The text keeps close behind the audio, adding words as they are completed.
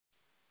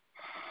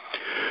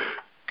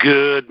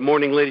Good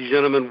morning, ladies and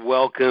gentlemen.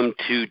 Welcome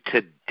to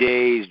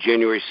today's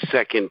January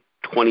 2nd,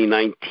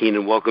 2019,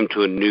 and welcome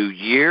to a new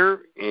year.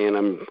 And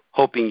I'm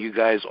hoping you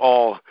guys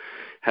all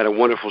had a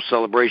wonderful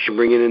celebration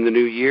bringing in the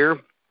new year.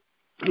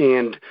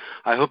 And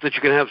I hope that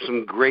you're going to have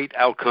some great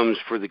outcomes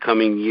for the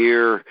coming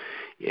year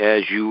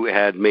as you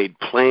had made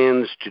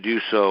plans to do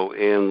so.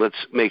 And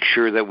let's make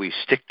sure that we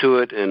stick to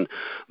it and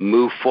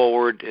move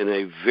forward in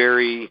a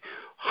very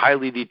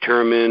highly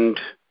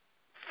determined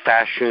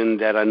fashion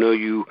that I know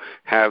you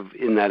have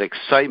in that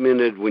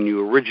excitement when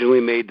you originally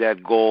made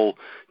that goal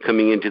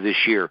coming into this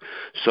year.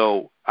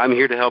 So I'm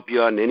here to help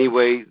you out in any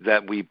way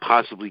that we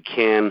possibly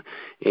can,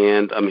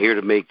 and I'm here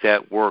to make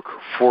that work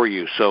for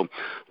you. So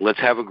let's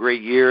have a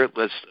great year.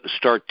 Let's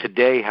start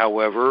today,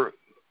 however,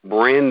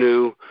 brand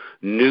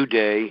new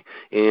day,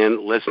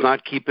 and let's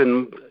not keep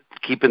in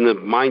the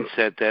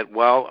mindset that,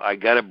 well, I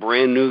got a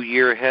brand new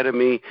year ahead of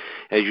me.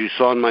 As you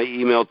saw in my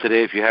email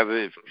today, if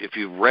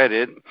you've read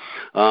it,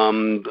 I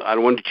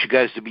don't want you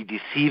guys to be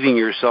deceiving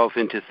yourself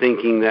into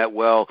thinking that,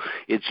 well,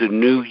 it's a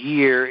new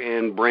year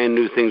and brand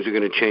new things are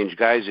going to change.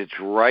 Guys, it's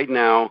right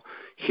now,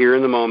 here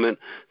in the moment,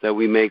 that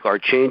we make our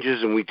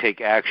changes and we take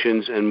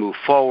actions and move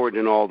forward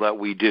in all that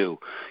we do.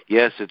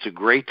 Yes, it's a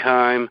great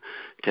time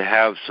to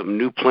have some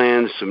new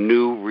plans, some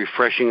new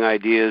refreshing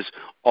ideas,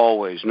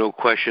 always, no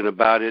question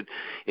about it,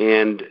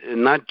 and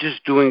not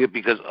just doing it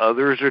because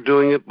others are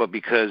doing it, but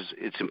because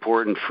it's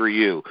important for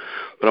you.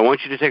 But I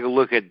want you to take a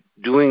look at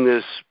doing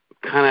this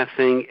kind of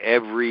thing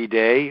every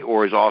day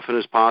or as often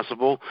as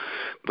possible.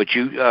 But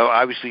you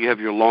obviously you have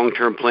your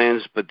long-term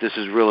plans, but this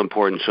is real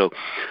important. So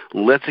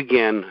let's,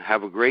 again,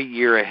 have a great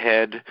year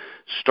ahead.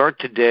 Start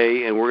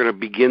today, and we're going to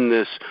begin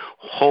this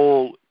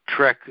whole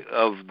trek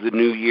of the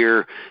new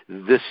year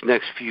this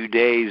next few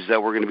days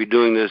that we're going to be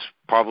doing this,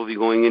 probably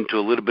going into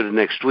a little bit of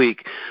next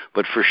week.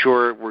 But for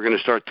sure, we're going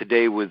to start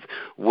today with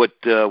what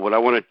I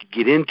want to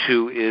get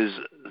into is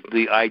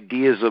the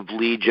ideas of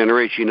lead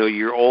generation. You know,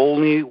 your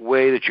only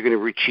way that you're going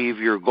to achieve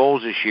your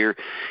goals this year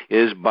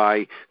is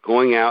by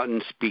going out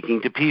and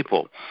speaking to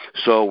people.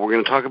 So we're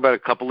going to talk about a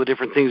couple of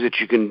different things that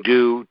you can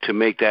do to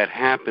make that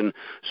happen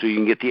so you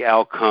can get the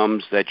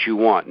outcomes that you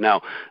want.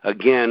 Now,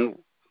 again,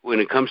 when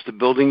it comes to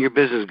building your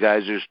business,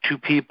 guys, there's two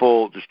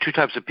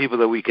types of people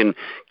that we can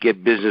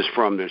get business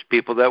from. There's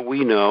people that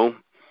we know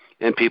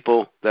and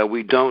people that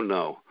we don't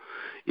know.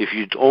 If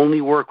you only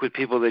work with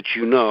people that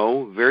you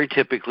know, very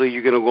typically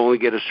you're going to only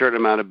get a certain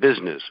amount of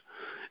business,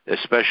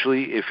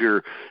 especially if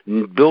you're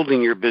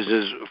building your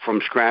business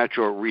from scratch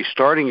or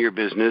restarting your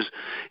business.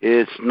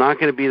 It's not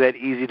going to be that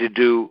easy to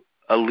do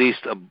at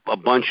least a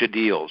bunch of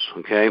deals,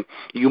 okay?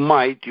 You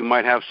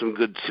might have some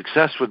good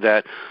success with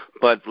that,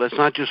 but let's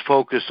not just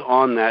focus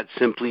on that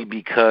simply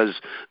because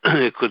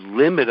it could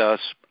limit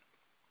us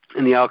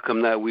in the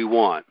outcome that we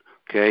want,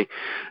 okay?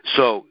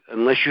 So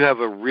unless you have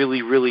a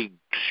really, really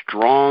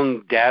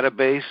strong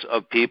database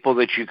of people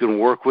that you can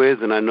work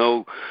with, and I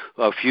know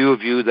a few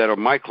of you that are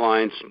my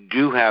clients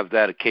do have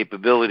that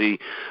capability,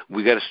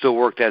 we got to still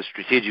work that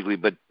strategically.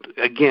 But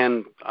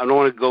again, I don't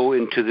want to go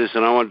into this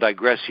and I want to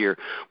digress here,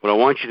 but I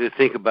want you to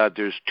think about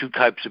there's two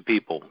types of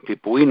people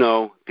we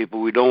know, people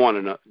we don't want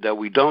to know, that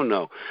we don't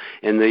know.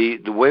 And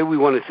the way we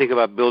want to think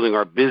about building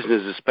our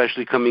business,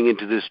 especially coming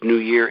into this new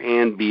year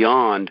and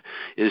beyond,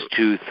 is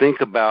to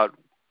think about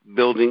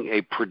building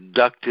a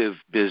productive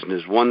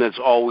business, one that's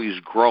always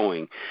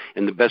growing.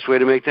 And the best way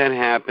to make that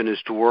happen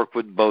is to work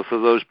with both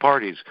of those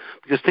parties.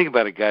 Because think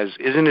about it, guys.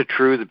 Isn't it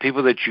true that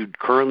people that you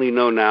currently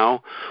know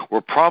now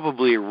were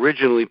probably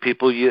originally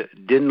people you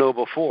didn't know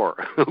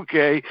before?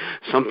 Okay?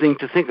 Something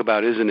to think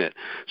about, isn't it?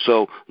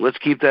 So let's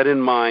keep that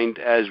in mind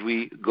as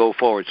we go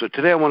forward. So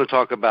today I want to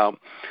talk about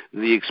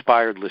the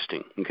expired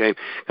listing. Okay?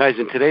 Guys,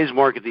 in today's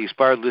market, the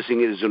expired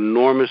listing is an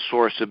enormous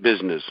source of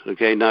business.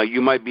 Okay? Now, you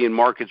might be in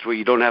markets where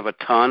you don't have a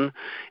ton,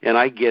 and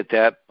I get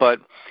that, but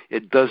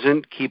it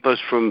doesn't keep us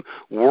from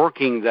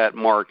working that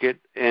market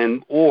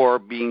and or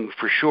being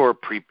for sure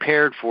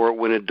prepared for it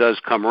when it does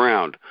come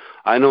around.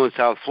 I know in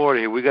South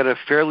Florida here, we got a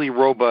fairly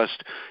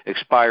robust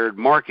expired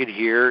market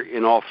here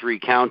in all three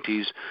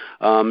counties.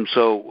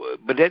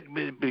 But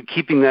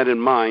keeping that in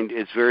mind,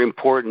 it's very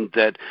important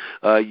that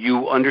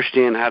you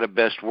understand how to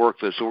best work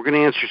this. So we're going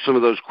to answer some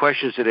of those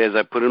questions today as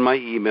I put in my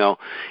email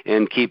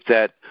and keep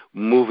that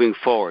moving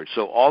forward.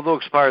 So although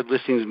expired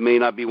listings may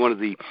not be one of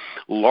the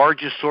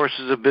largest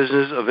sources of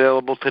business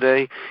available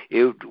today,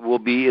 it will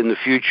be in the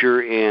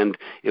future, and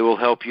it will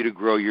help you to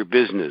grow your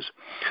business.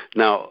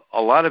 Now,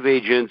 a lot of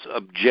agents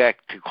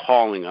object to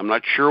calling. I'm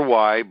not sure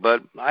why,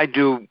 but I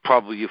do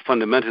probably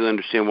fundamentally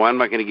understand why. I'm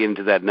not going to get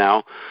into that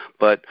now,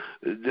 but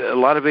a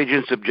lot of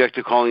agents object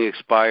to calling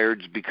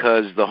expireds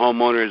because the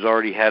homeowner has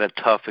already had a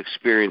tough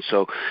experience.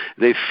 So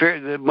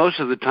most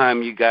of the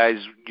time, you guys,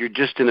 you're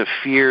just in a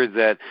fear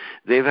that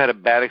they've had a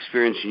bad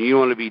experience, and you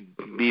don't want to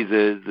be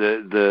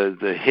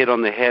the hit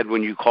on the head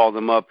when you call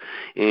them up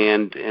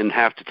and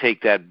have to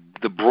take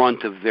the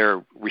brunt of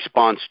their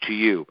response to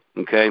you,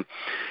 okay?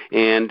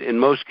 And in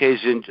most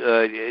cases,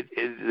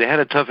 they had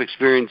a tough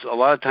experience a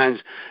lot of times,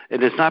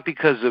 and it's not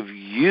because of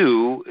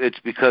you, it's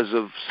because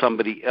of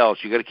somebody else.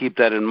 You got to keep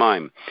that in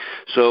mind.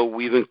 So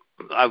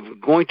I'm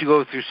going to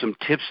go through some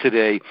tips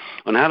today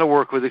on how to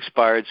work with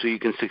expired so you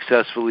can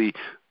successfully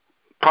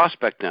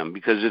prospect them,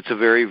 because it's a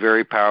very,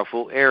 very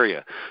powerful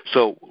area.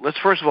 So let's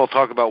first of all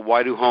talk about,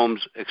 why do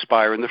homes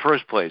expire in the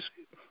first place?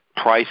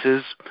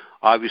 Prices,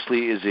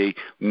 obviously, is a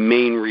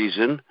main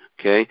reason.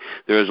 Okay,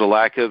 there is a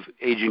lack of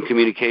agent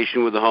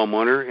communication with the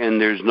homeowner,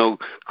 and there's no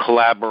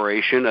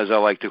collaboration, as I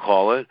like to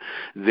call it.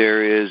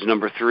 There is,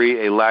 number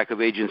 3, a lack of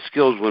agent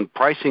skills when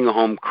pricing a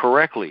home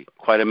correctly.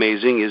 Quite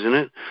amazing, isn't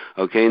it?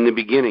 Okay, in the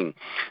beginning.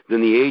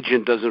 Then the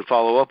agent doesn't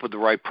follow up with the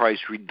right price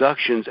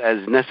reductions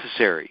as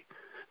necessary.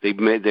 They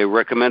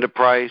recommend a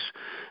price.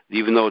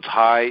 Even though it's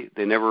high,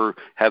 they never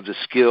have the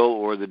skill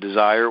or the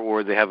desire,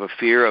 or they have a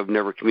fear of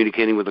never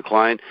communicating with the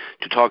client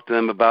to talk to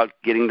them about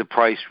getting the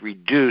price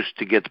reduced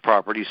to get the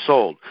property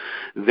sold.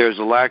 There's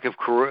a lack of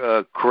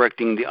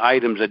correcting the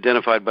items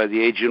identified by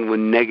the agent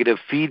when negative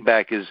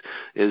feedback is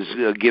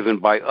given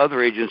by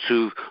other agents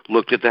who've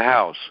looked at the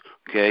house.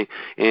 Okay,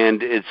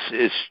 and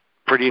it's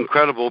pretty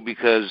incredible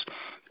because,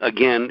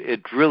 again,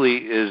 it really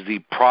is the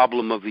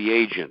problem of the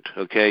agent.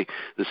 Okay,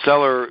 the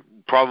seller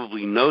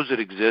probably knows it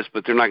exists,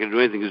 but they're not going to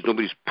do anything because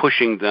nobody's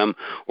pushing them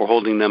or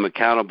holding them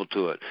accountable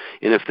to it.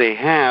 And if they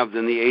have,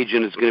 then the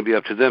agent is going to be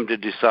up to them to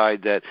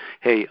decide that,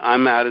 hey,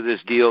 I'm out of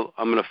this deal,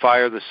 I'm going to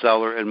fire the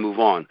seller and move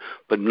on.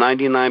 But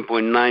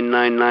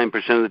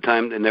 99.999% of the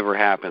time, it never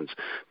happens,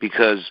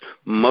 because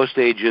most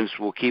agents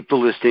will keep the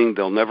listing,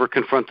 they'll never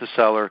confront the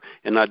seller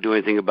and not do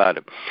anything about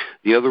it.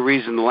 The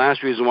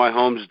last reason why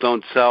homes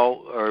don't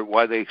sell or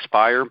why they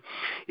expire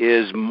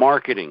is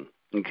marketing.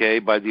 Okay,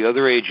 by the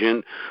other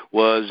agent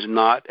was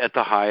not at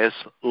the highest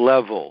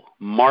level.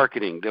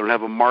 Marketing. They don't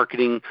have a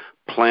marketing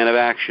plan of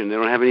action. They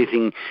don't have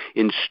anything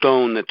in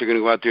stone that they're going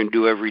to go out there and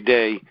do every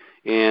day,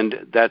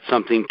 and that's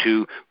something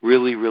to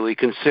really, really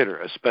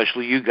consider,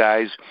 especially you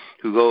guys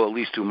who go at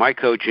least through my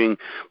coaching.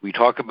 We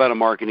talk about a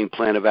marketing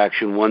plan of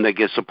action, one that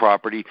gets the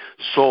property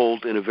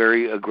sold in a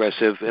very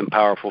aggressive and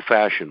powerful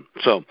fashion.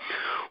 So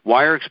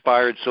why are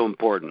expired so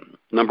important?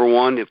 Number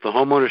 1, if the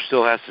homeowner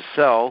still has to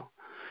sell,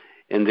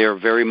 and they're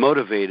very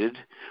motivated,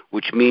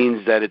 which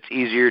means that it's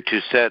easier to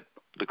set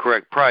the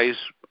correct price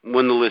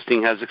when the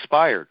listing has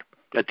expired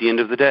at the end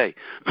of the day.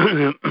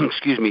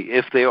 Excuse me,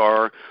 if they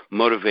are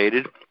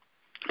motivated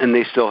and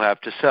they still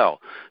have to sell.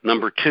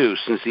 Number 2,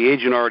 since the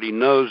agent already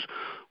knows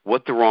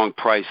what the wrong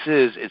price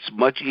is, it's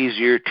much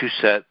easier to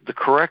set the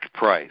correct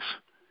price.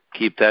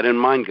 Keep that in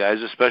mind,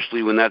 guys,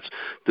 especially when that's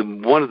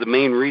one of the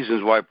main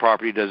reasons why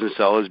property doesn't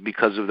sell is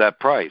because of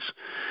that price.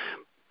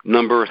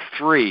 Number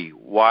 3,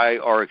 why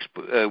are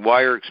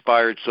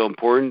expired so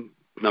important?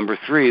 Number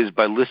 3 is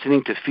by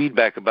listening to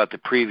feedback about the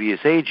previous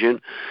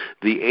agent,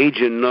 the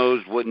agent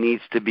knows what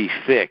needs to be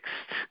fixed.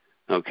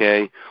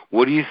 Okay?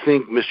 What do you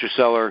think Mr.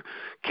 Seller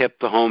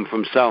kept the home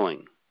from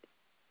selling?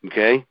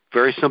 Okay?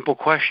 Very simple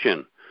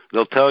question.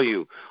 They'll tell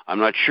you, I'm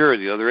not sure.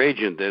 The other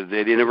agent,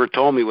 they never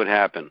told me what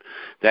happened.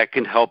 That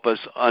can help us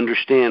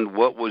understand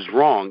what was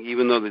wrong,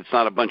 even though it's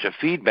not a bunch of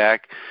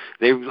feedback.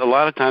 A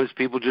lot of times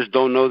people just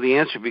don't know the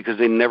answer because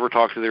they never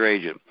talk to their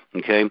agent.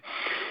 Okay,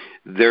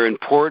 they're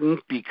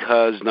important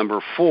because,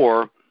 number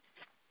 4,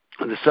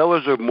 the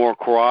sellers are more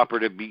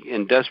cooperative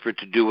and desperate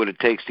to do what it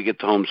takes to get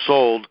the home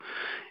sold,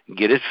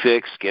 get it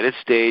fixed, get it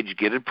staged,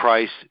 get it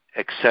priced,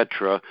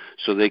 etc.,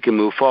 so they can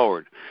move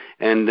forward.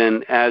 And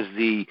then as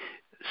the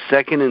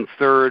second and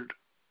third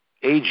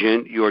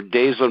agent, your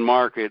days on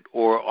market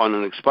or on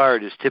an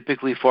expired is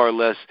typically far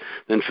less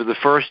than for the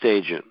first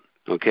agent.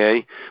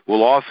 Okay?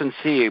 We'll often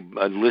see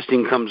a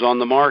listing comes on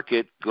the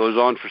market, goes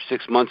on for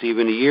 6 months,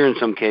 even a year in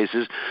some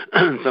cases.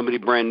 Somebody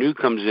brand new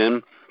comes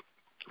in.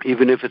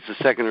 Even if it's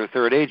a second or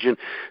third agent,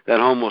 that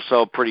home will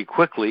sell pretty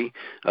quickly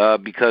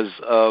because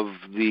of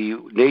the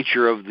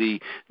nature of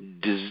the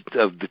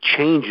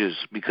changes.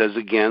 Because,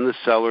 again, the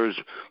seller's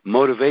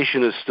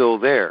motivation is still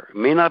there. It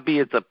may not be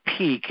at the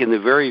peak in the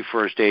very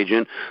first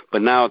agent,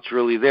 but now it's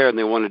really there, and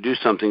they want to do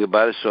something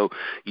about it. So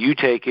you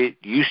take it,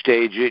 you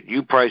stage it,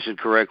 you price it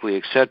correctly,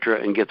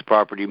 etc., and get the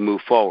property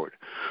moved forward.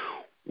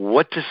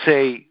 What to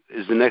say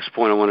is the next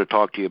point I want to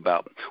talk to you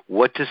about.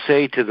 What to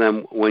say to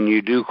them when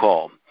you do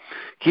call.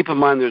 Keep in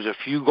mind there's a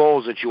few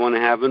goals that you want to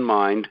have in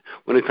mind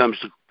when it comes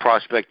to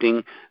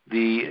prospecting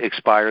the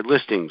expired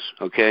listings,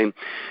 okay?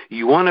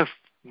 You want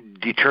to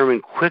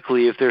determine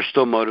quickly if they're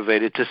still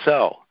motivated to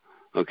sell,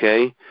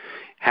 okay?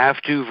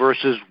 Have to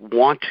versus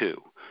want to.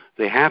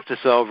 They have to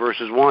sell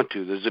versus want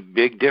to. There's a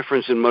big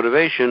difference in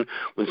motivation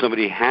when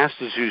somebody has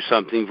to do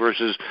something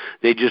versus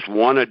they just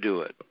want to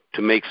do it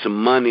to make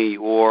some money,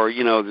 or,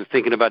 they're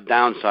thinking about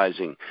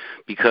downsizing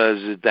because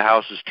the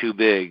house is too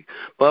big.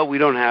 But we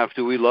don't have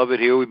to. We love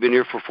it here. We've been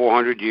here for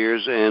 400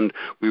 years, and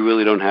we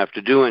really don't have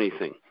to do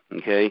anything,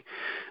 okay?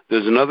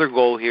 There's another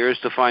goal here is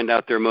to find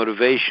out their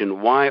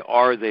motivation. Why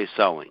are they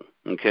selling?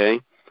 Okay?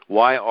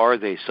 Why are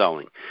they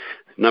selling?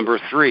 Number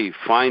 3,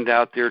 find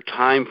out their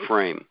time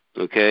frame.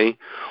 Okay?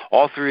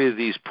 All 3 of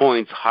these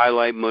points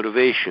highlight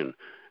motivation.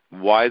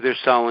 Why they're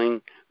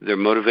selling, their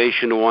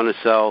motivation to want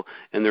to sell,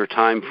 and their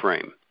time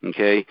frame.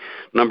 Okay?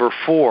 Number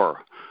 4,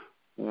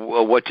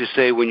 what to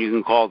say when you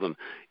can call them,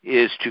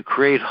 is to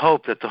create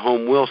hope that the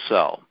home will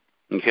sell.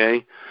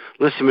 Okay?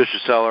 Listen,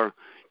 Mr. Seller,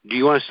 do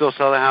you want to still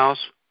sell the house?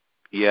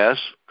 Yes?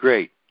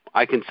 Great.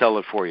 I can sell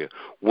it for you.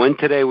 When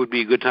today would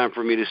be a good time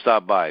for me to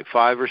stop by?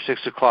 5 or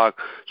 6 o'clock,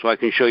 so I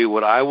can show you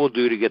what I will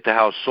do to get the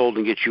house sold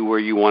and get you where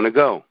you want to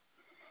go.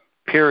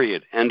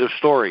 Period. End of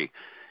story.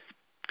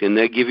 And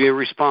they give you a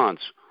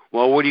response.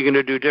 Well, what are you going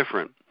to do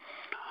different?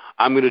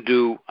 I'm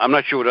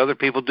not sure what other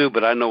people do,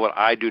 but I know what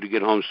I do to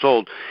get homes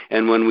sold.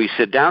 And when we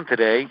sit down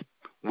today,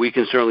 we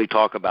can certainly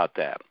talk about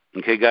that.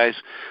 Okay, guys?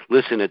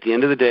 Listen, at the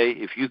end of the day,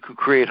 if you could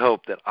create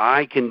hope that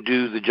I can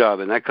do the job,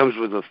 and that comes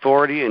with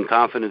authority and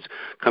confidence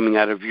coming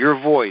out of your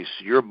voice,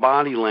 your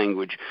body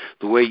language,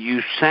 the way you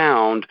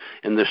sound,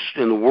 and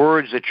the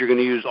words that you're going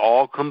to use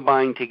all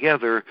combined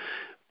together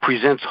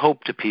presents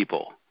hope to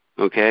people.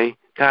 Okay?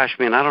 Gosh,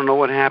 man, I don't know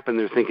what happened.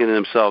 They're thinking to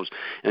themselves.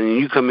 And then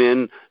you come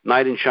in,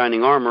 knight in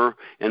shining armor,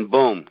 and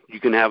boom,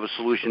 you can have a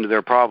solution to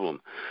their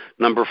problem.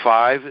 Number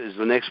 5 is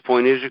the next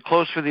point is you're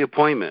close for the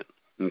appointment.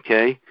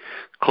 Okay?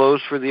 Close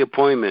for the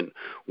appointment.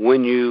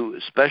 When you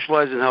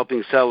specialize in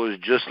helping sellers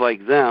just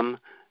like them,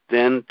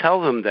 then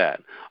tell them that.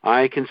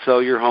 I can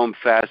sell your home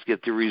fast,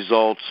 get the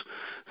results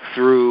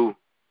through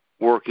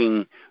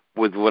working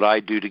with what I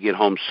do to get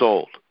homes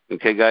sold.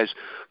 Okay, guys?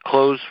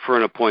 Close for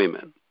an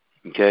appointment.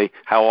 Okay?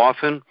 How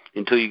often?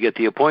 Until you get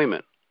the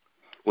appointment.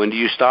 When do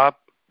you stop?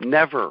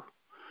 Never.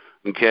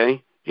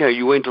 Okay? Yeah,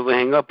 you wait until they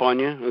hang up on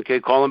you. Okay,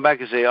 call them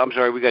back and say, I'm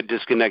sorry, we got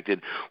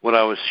disconnected. What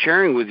I was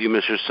sharing with you,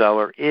 Mr.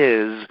 Seller,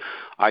 is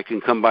I can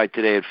come by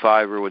today at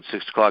 5 or would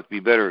 6 o'clock be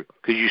better?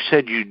 Because you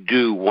said you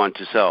do want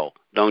to sell,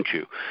 don't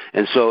you?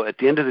 And so at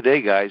the end of the day,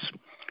 guys,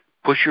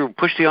 push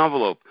the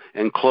envelope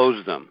and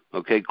close them.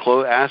 Okay,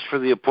 ask for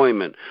the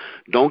appointment.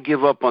 Don't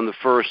give up on the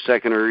first,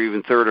 second, or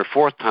even third or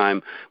fourth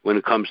time when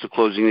it comes to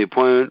closing the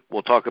appointment.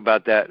 We'll talk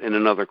about that in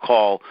another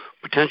call,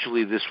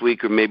 potentially this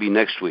week or maybe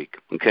next week.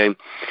 Okay.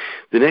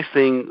 The next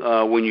thing,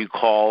 when you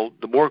call,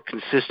 the more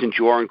consistent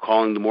you are in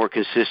calling, the more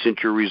consistent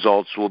your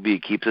results will be.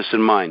 Keep this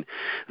in mind.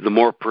 The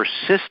more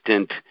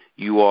persistent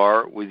you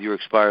are with your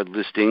expired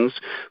listings,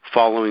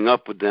 following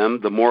up with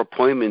them, the more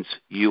appointments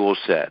you will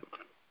set.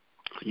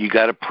 You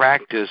got to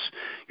practice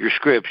your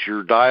scripts,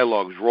 your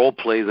dialogues, role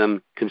play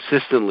them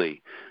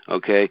consistently,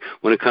 okay,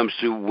 when it comes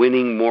to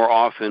winning more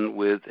often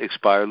with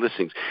expired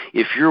listings.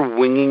 If you're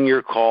winging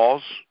your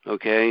calls,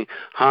 okay,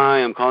 hi,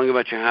 I'm calling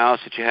about your house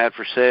that you had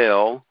for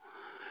sale.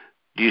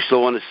 Do you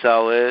still want to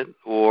sell it?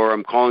 Or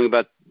I'm calling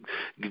about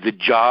the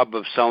job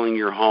of selling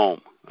your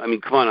home. I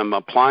mean, come on, I'm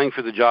applying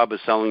for the job of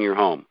selling your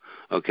home,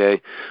 okay?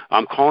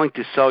 I'm calling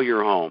to sell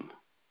your home,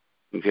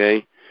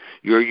 okay?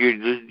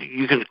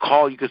 You can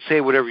call, you could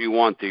say whatever you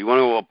want there. You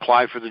want to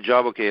apply for the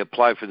job? Okay,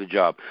 apply for the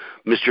job.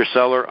 Mr.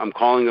 Seller, I'm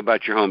calling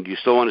about your home. Do you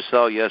still want to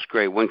sell? Yes,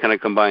 great. When can I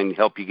come by and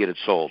help you get it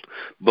sold?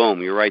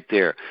 Boom, you're right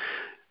there.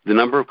 The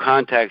number of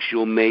contacts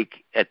you'll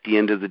make at the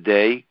end of the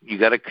day, you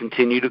got to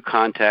continue to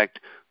contact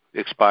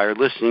expired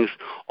listings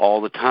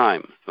all the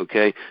time,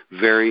 okay?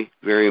 Very,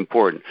 very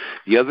important.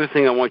 The other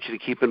thing I want you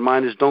to keep in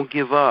mind is don't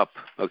give up,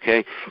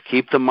 okay?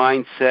 Keep the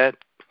mindset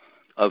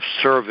of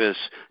service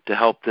to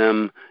help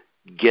them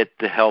get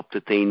the help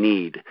that they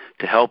need,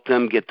 to help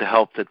them get the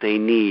help that they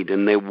need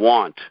and they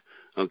want,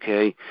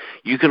 okay?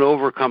 You can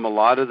overcome a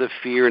lot of the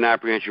fear and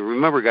apprehension.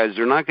 Remember, guys,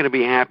 they're not going to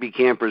be happy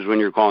campers when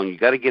you're calling. You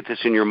got to get this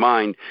in your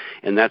mind,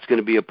 and that's going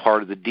to be a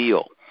part of the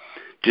deal.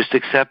 Just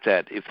accept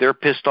that. If they're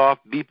pissed off,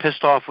 be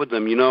pissed off with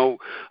them. You know,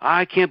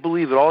 I can't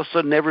believe it. All of a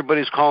sudden,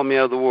 everybody's calling me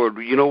out of the wood.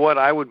 You know what?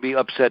 I would be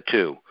upset,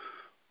 too.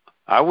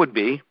 I would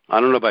be. I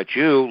don't know about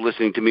you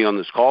listening to me on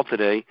this call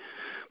today.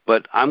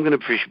 But I'm going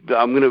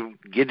to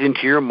get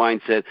into your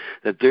mindset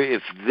that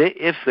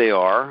if they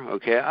are,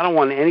 okay, I don't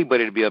want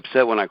anybody to be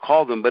upset when I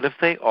call them, but if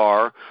they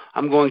are,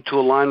 I'm going to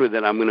align with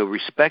it. I'm going to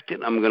respect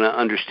it. I'm going to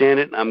understand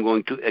it. And I'm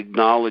going to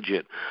acknowledge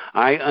it.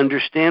 I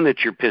understand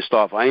that you're pissed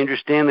off. I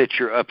understand that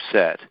you're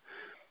upset,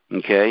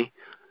 okay?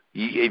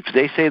 If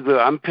they say that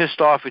I'm pissed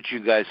off at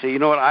you guys, say, you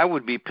know what, I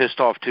would be pissed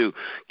off too.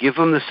 Give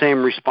them the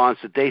same response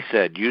that they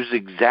said. Use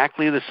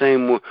exactly the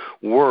same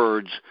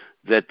words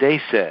that they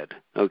said,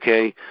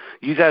 okay?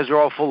 You guys are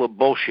all full of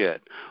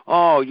bullshit.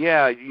 Oh,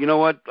 yeah, you know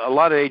what? A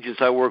lot of agents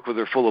I work with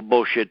are full of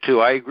bullshit,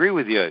 too. I agree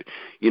with you.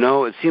 You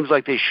know, it seems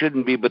like they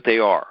shouldn't be, but they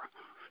are.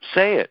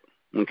 Say it,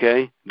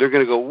 okay? They're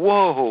going to go,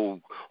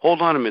 whoa,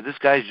 hold on a minute. This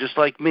guy's just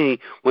like me.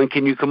 When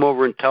can you come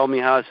over and tell me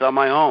how to sell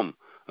my home?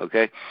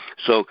 Okay?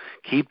 So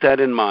keep that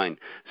in mind.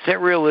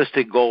 Set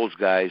realistic goals,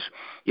 guys.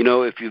 You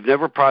know, if you've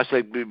never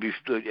prospected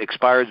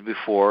expireds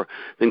before,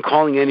 then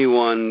calling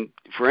anyone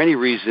for any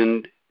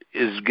reason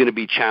is going to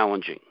be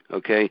challenging,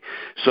 okay?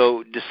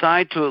 So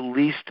decide to at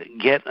least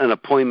get an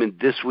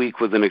appointment this week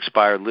with an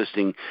expired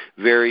listing.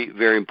 Very,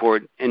 very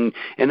important. And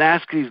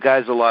ask these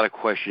guys a lot of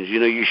questions. You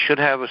know, you should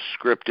have a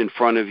script in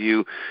front of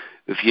you.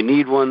 If you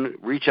need one,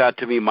 reach out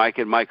to me, Mike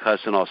at Mike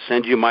Husson. I'll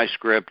send you my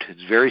script.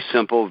 It's very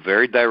simple,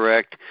 very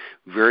direct,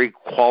 very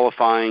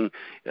qualifying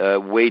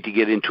way to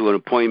get into an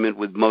appointment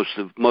with most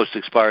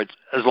expireds,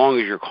 as long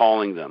as you're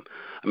calling them.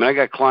 I mean, I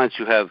got clients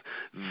who have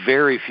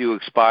very few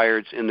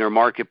expireds in their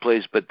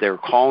marketplace, but they're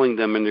calling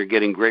them and they're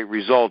getting great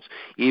results,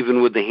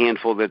 even with the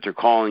handful that they're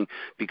calling,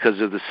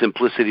 because of the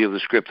simplicity of the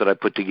script that I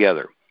put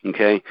together.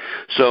 Okay,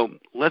 so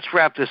let's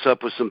wrap this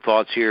up with some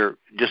thoughts here.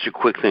 Just a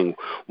quick thing.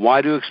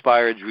 Why do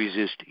expireds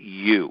resist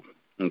you?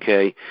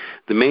 Okay,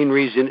 the main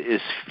reason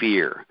is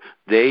fear.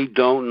 They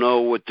don't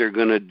know what they're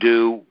going to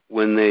do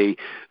when they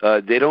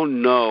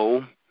don't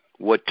know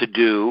what to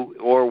do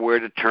or where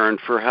to turn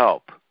for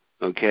help.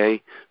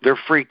 Okay, they're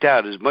freaked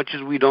out. As much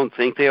as we don't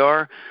think they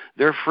are,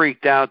 they're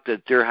freaked out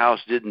that their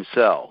house didn't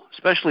sell,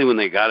 especially when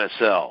they got to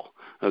sell.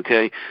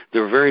 Okay,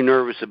 they're very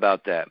nervous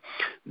about that.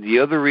 The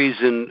other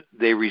reason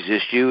they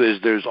resist you is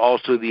there's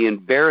also the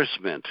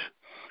embarrassment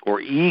or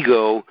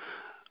ego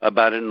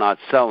about it not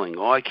selling.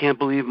 Oh, I can't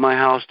believe my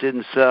house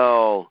didn't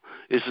sell.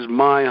 This is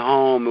my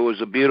home. It was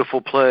a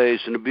beautiful place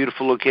and a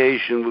beautiful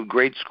location with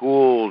great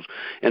schools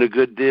and a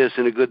good this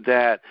and a good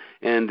that.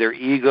 And their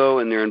ego,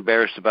 and they're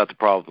embarrassed about the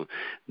problem.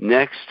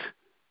 Next,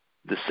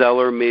 the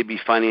seller may be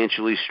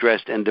financially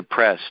stressed and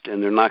depressed,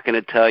 and they're not going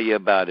to tell you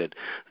about it.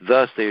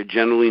 Thus, they are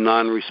generally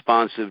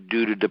non-responsive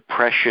due to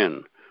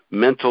depression,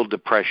 mental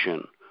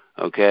depression,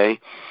 okay?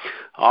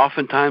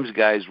 Oftentimes,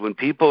 guys, when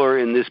people are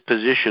in this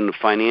position of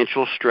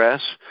financial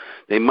stress,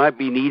 they might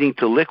be needing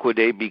to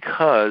liquidate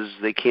because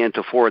they can't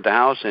afford the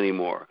house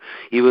anymore.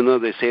 Even though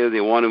they say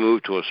they want to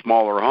move to a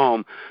smaller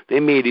home, they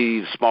may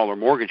need a smaller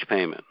mortgage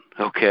payment,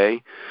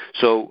 okay?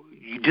 So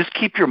you just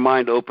keep your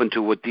mind open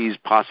to what these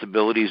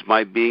possibilities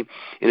might be,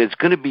 and it's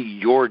going to be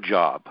your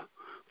job,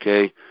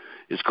 okay?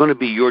 It's going to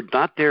be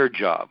not their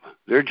job.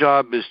 Their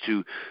job is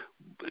to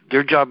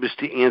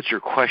answer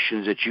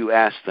questions that you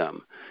ask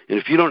them. And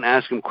if you don't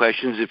ask them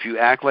questions, if you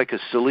act like a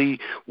silly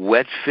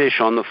wet fish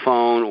on the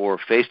phone or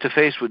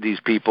face-to-face with these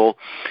people,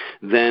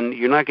 then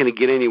you're not going to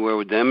get anywhere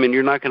with them, and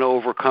you're not going to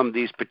overcome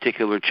these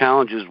particular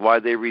challenges why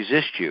they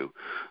resist you,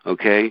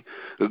 okay?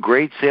 A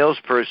great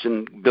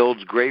salesperson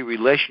builds great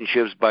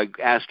relationships by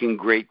asking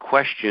great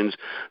questions,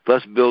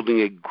 thus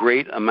building a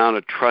great amount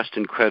of trust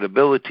and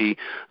credibility,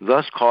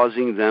 thus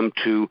causing them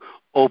to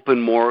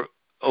open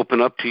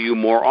up to you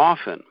more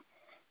often,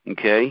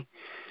 okay?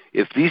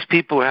 If these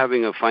people are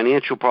having a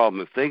financial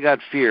problem, if they got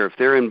fear, if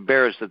they're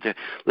embarrassed,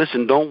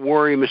 listen, don't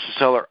worry, Mr.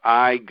 Seller,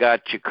 I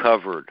got you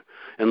covered.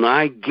 And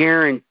I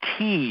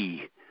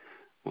guarantee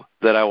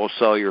that I will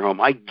sell your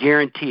home. I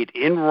guarantee it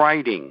in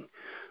writing.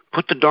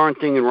 Put the darn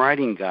thing in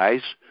writing,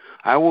 guys.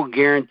 I will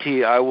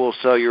guarantee I will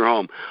sell your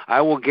home.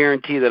 I will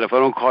guarantee that if I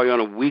don't call you on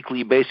a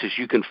weekly basis,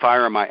 you can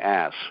fire my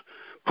ass.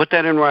 Put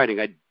that in writing.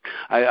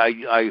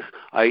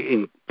 I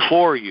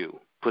implore you,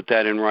 put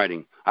that in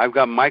writing. I've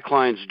got my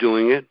clients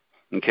doing it.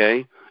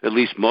 Okay, at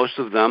least most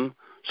of them.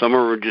 Some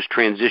are just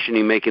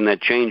transitioning, making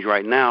that change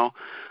right now.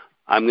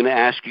 I'm going to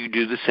ask you to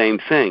do the same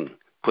thing.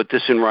 Put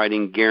this in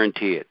writing,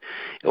 guarantee it.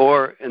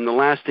 And the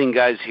last thing,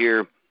 guys,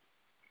 here,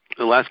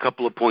 the last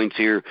couple of points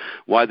here,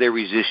 why they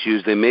resist you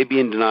is they may be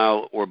in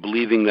denial or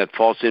believing that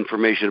false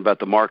information about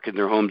the market and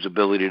their home's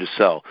ability to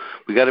sell.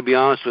 We got to be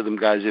honest with them,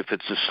 guys. If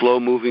it's a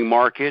slow-moving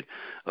market,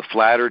 a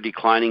flat or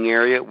declining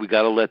area, we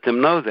got to let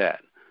them know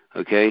that.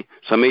 Okay,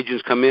 some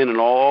agents come in and,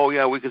 oh,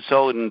 yeah, we can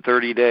sell it in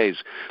 30 days.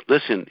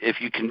 Listen, if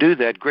you can do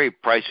that,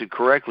 great. Price it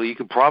correctly. You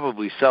can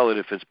probably sell it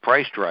if it's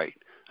priced right.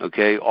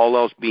 Okay, all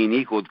else being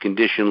equal,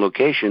 condition,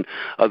 location,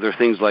 other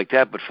things like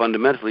that. But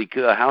fundamentally,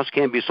 a house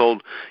can't be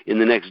sold in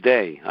the next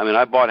day. I mean,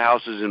 I bought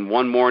houses in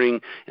one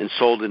morning and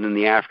sold it in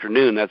the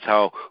afternoon. That's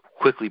how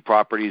quickly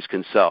properties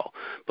can sell.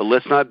 But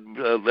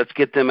let's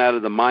get them out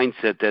of the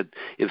mindset that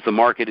if the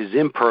market is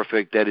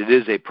imperfect, that it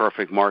is a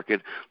perfect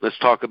market. Let's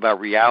talk about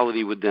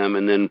reality with them,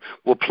 and then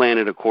we'll plan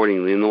it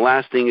accordingly. And the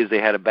last thing is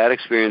they had a bad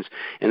experience,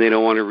 and they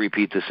don't want to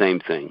repeat the same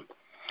thing.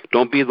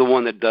 Don't be the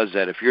one that does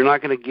that. If you're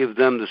not going to give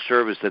them the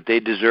service that they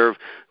deserve,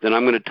 then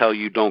I'm going to tell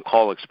you don't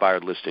call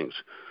expired listings.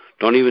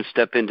 Don't even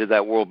step into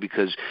that world,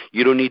 because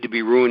you don't need to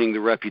be ruining the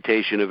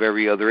reputation of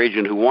every other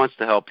agent who wants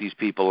to help these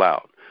people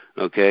out.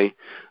 Okay?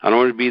 I don't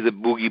want to be the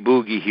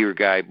boogie here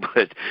guy,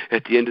 but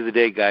at the end of the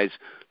day, guys,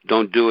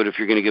 don't do it if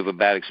you're going to give a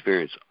bad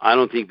experience. I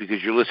don't think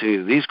because you're listening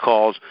to these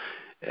calls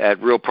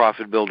at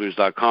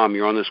realprofitbuilders.com,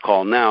 you're on this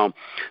call now,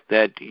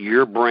 that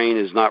your brain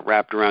is not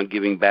wrapped around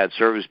giving bad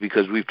service,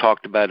 because we've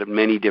talked about it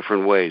many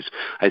different ways.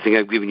 I think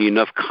I've given you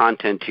enough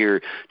content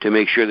here to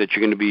make sure that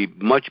you're going to be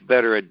much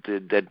better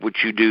at what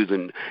you do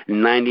than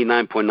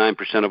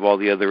 99.9% of all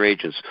the other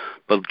agents.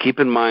 But keep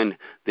in mind,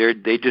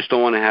 they just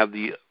don't want to have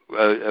the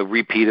a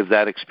repeat of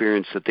that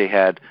experience that they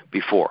had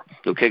before.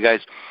 Okay,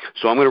 guys?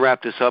 So I'm going to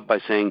wrap this up by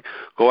saying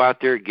go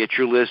out there, get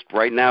your list.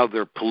 Right now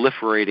they're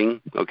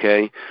proliferating,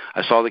 okay?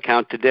 I saw the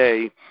count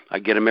today. I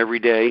get them every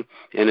day,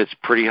 and it's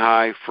pretty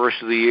high.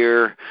 First of the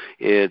year,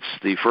 it's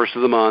the first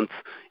of the month,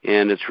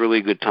 and it's really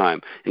a good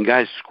time. And,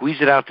 guys,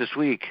 squeeze it out this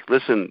week.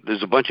 Listen,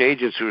 there's a bunch of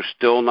agents who are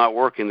still not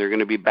working. They're going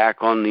to be back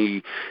on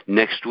the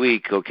next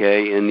week,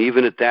 okay? And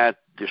even at that,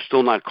 they're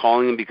still not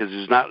calling them because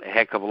there's not a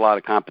heck of a lot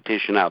of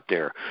competition out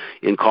there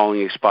in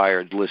calling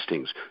expired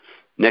listings.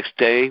 Next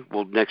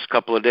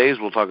couple of days,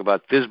 we'll talk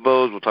about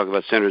FSBOs, we'll talk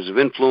about centers of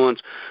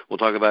influence, we'll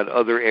talk about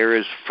other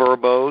areas,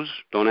 FURBOs.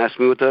 Don't ask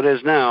me what that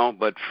is now,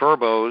 but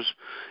FURBOs,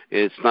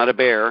 it's not a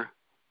bear,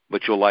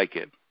 but you'll like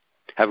it.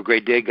 Have a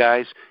great day,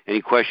 guys.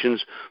 Any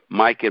questions?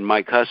 Mike and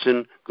Mike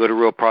Husson. Go to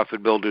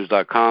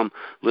realprofitbuilders.com.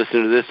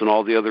 Listen to this and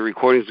all the other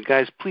recordings. And,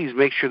 guys, please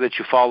make sure that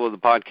you follow the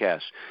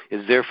podcast.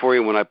 It's there for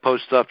you. When I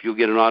post stuff, you'll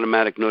get an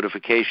automatic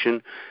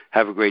notification.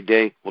 Have a great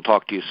day. We'll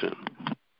talk to you soon.